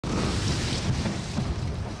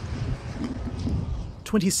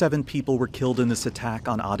27 people were killed in this attack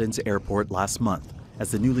on Aden's airport last month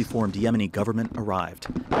as the newly formed Yemeni government arrived.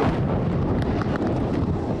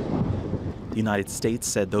 The United States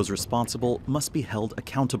said those responsible must be held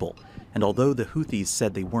accountable, and although the Houthis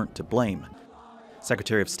said they weren't to blame,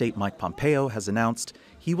 Secretary of State Mike Pompeo has announced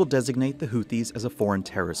he will designate the Houthis as a foreign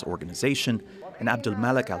terrorist organization and Abdul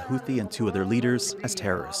Malik al-Houthi and two other leaders as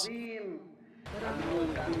terrorists.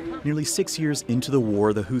 Nearly 6 years into the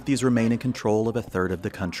war, the Houthis remain in control of a third of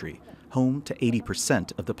the country, home to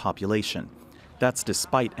 80% of the population. That's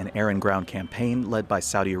despite an air and ground campaign led by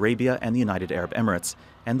Saudi Arabia and the United Arab Emirates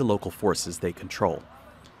and the local forces they control.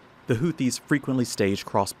 The Houthis frequently stage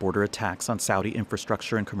cross-border attacks on Saudi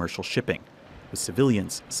infrastructure and commercial shipping, with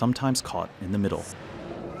civilians sometimes caught in the middle.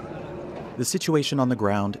 The situation on the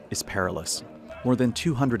ground is perilous. More than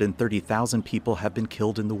 230,000 people have been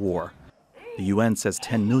killed in the war. The UN says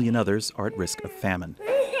 10 million others are at risk of famine.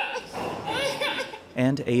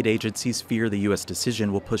 And aid agencies fear the U.S.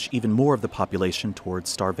 decision will push even more of the population towards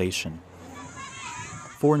starvation.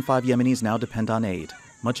 4 in 5 Yemenis now depend on aid,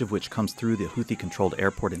 much of which comes through the Houthi-controlled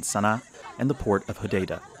airport in Sana'a and the port of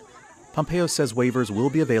Hodeidah. Pompeo says waivers will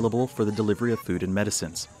be available for the delivery of food and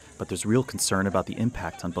medicines, but there's real concern about the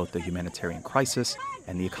impact on both the humanitarian crisis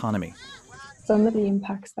and the economy. Some of the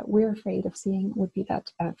impacts that we're afraid of seeing would be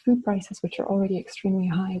that food prices, which are already extremely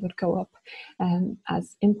high, would go up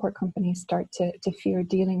as import companies start to fear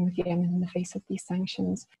dealing with Yemen in the face of these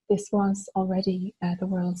sanctions. This was already the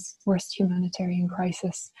world's worst humanitarian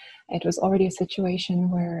crisis. It was already a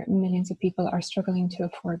situation where millions of people are struggling to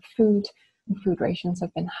afford food. Food rations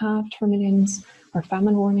have been halved for millions. Our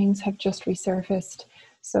famine warnings have just resurfaced.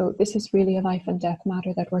 So this is really a life and death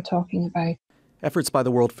matter that we're talking about. Efforts by the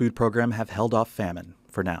World Food Program have held off famine,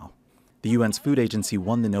 for now. The UN's food agency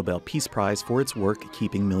won the Nobel Peace Prize for its work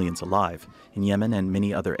keeping millions alive in Yemen and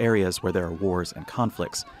many other areas where there are wars and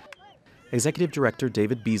conflicts. Executive Director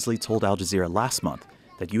David Beasley told Al Jazeera last month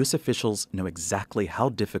that U.S. officials know exactly how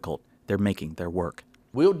difficult they're making their work.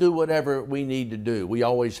 We'll do whatever we need to do. We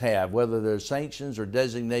always have, whether there's sanctions or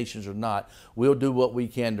designations or not, we'll do what we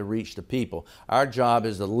can to reach the people. Our job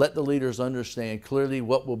is to let the leaders understand clearly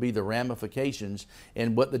what will be the ramifications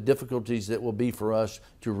and what the difficulties that will be for us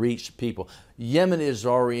to reach people. Yemen is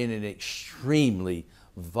already in an extremely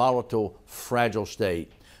volatile, fragile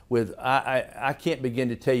state. I can't begin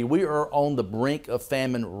to tell you, we are on the brink of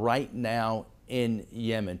famine right now in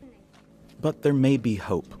Yemen. But there may be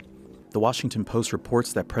hope. The Washington Post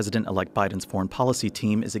reports that President-elect Biden's foreign policy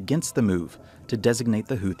team is against the move to designate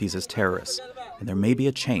the Houthis as terrorists, and there may be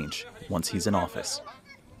a change once he's in office.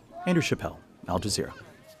 Andrew Chappelle, Al Jazeera.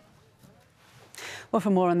 Well, for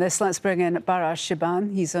more on this, let's bring in Barash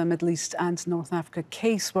Shiban. He's a Middle East and North Africa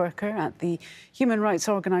caseworker at the human rights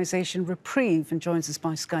organisation Reprieve and joins us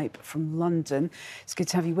by Skype from London. It's good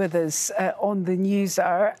to have you with us on the News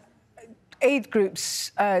Hour. Aid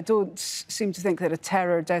groups don't seem to think that a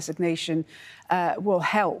terror designation will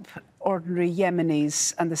help ordinary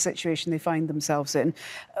Yemenis and the situation they find themselves in.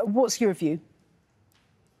 What's your view?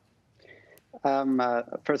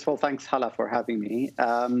 First of all, thanks, Hala, for having me.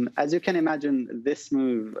 As you can imagine, this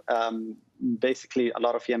move, basically a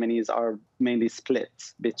lot of Yemenis are mainly split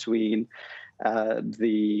between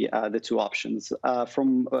the two options.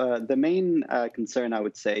 From the main concern, I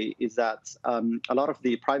would say, is that a lot of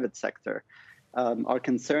the private sector are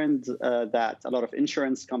concerned that a lot of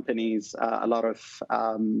insurance companies, a lot of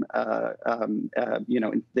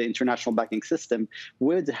the international banking system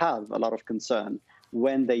would have a lot of concern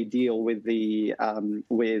when they deal with the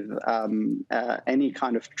any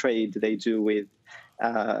kind of trade they do with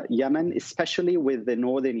Yemen, especially with the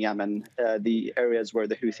northern Yemen, the areas where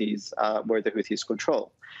the Houthis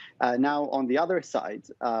control. Now, on the other side,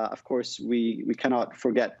 of course, we cannot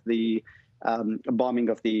forget the bombing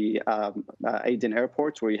of the Aden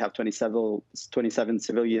airport, where you have 27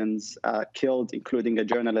 civilians killed, including a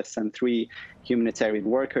journalist and 3 humanitarian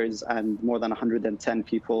workers, and more than 110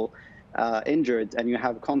 people injured. And you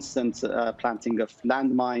have constant planting of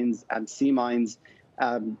landmines and sea mines,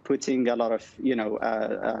 putting a lot of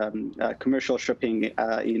commercial shipping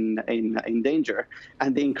in danger,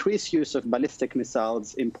 and the increased use of ballistic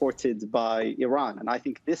missiles imported by Iran. And I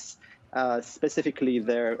think this specifically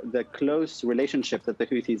the close relationship that the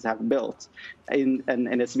Houthis have built, and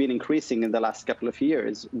it's been increasing in the last couple of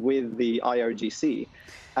years with the IRGC,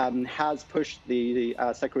 has pushed the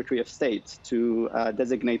Secretary of State to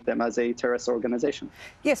designate them as a terrorist organization.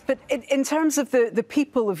 Yes, but in terms of the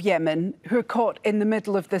people of Yemen who are caught in the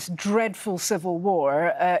middle of this dreadful civil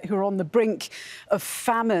war, who are on the brink of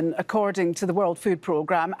famine, according to the World Food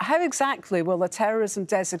Programme, how exactly will a terrorism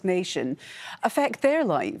designation affect their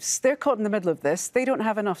lives? They're caught in the middle of this. They don't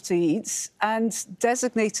have enough to eat. And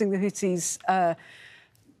designating the Houthis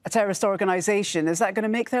a terrorist organisation, is that going to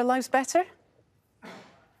make their lives better?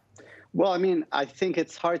 Well, I mean, I think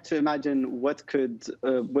it's hard to imagine what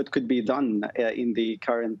could be done in the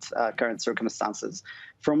current circumstances.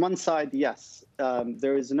 From one side, yes,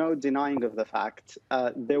 there is no denying of the fact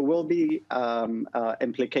there will be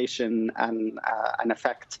implication and an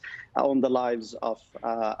effect on the lives of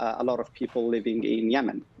a lot of people living in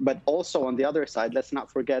Yemen. But also on the other side, let's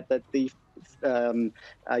not forget that the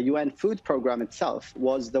UN Food Programme itself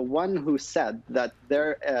was the one who said that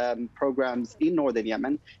their programs in northern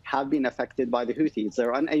Yemen have been affected by the Houthis.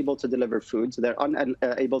 They're unable to deliver food, they're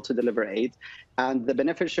unable to deliver aid, and the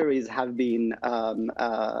beneficiaries have been,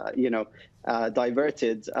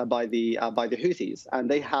 diverted by the Houthis. And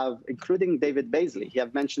they have, including David Beasley, he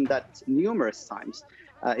have mentioned that numerous times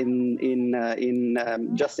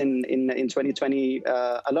just in 2020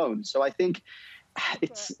 alone. So I think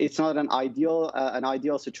it's not an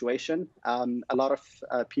ideal situation. A lot of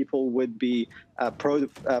people would be pro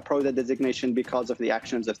the designation because of the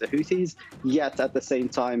actions of the Houthis. Yet at the same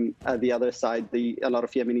time, the other side, a lot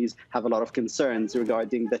of Yemenis have a lot of concerns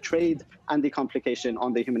regarding the trade and the complication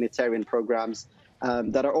on the humanitarian programs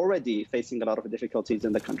that are already facing a lot of difficulties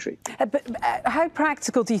in the country. But how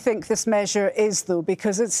practical do you think this measure is, though?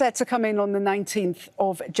 Because it's set to come in on the 19th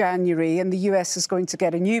of January, and the US is going to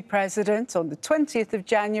get a new president on the 20th of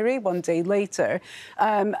January, one day later.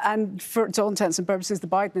 And for all intents and purposes, the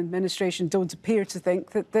Biden administration don't appear to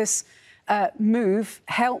think that this move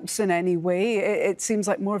helps in any way. It seems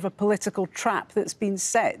like more of a political trap that's been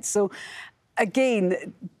set. So,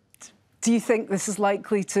 again, do you think this is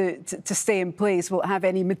likely to stay in place? Will it have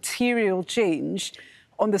any material change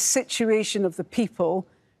on the situation of the people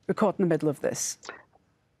who are caught in the middle of this?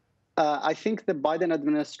 I think the Biden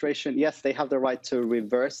administration, yes, they have the right to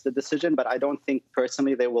reverse the decision, but I don't think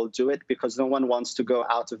personally they will do it because no one wants to go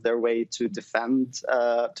out of their way to defend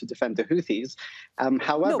the Houthis.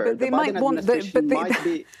 However, they might not want to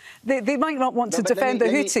defend the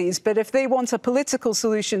Houthis, but if they want a political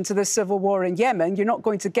solution to the civil war in Yemen, you're not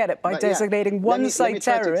going to get it by designating one side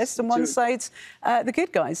terrorists and one side the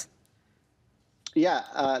good guys. Yeah,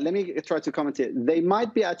 let me try to comment here. They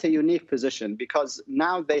might be at a unique position because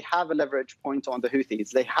now they have a leverage point on the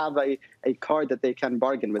Houthis. They have a card that they can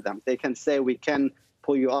bargain with them. They can say, we can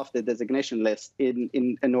pull you off the designation list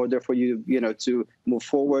in order for you, to move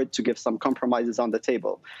forward, to give some compromises on the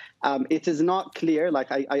table. It is not clear.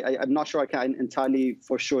 Like I'm not sure I can entirely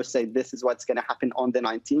for sure say this is what's going to happen on the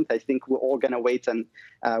 19th. I think we're all going to wait and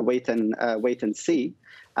see.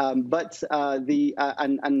 But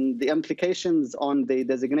the implications on the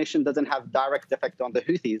designation doesn't have direct effect on the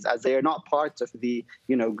Houthis, as they are not part of the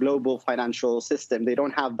global financial system. They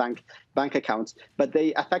don't have bank accounts, but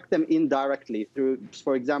they affect them indirectly through,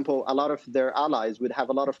 for example, a lot of their allies would have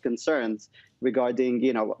a lot of concerns regarding,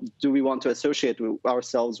 do we want to associate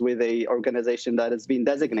ourselves with a organization that has been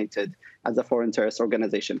designated as a foreign terrorist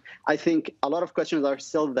organization? I think a lot of questions are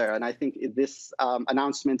still there, and I think this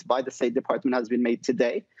announcement by the State Department has been made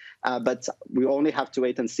today, but we only have to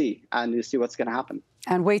wait and see what's going to happen.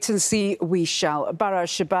 And wait and see we shall. Bara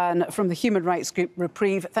Shaban from the human rights group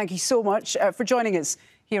Reprieve, thank you so much for joining us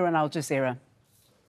here on Al Jazeera.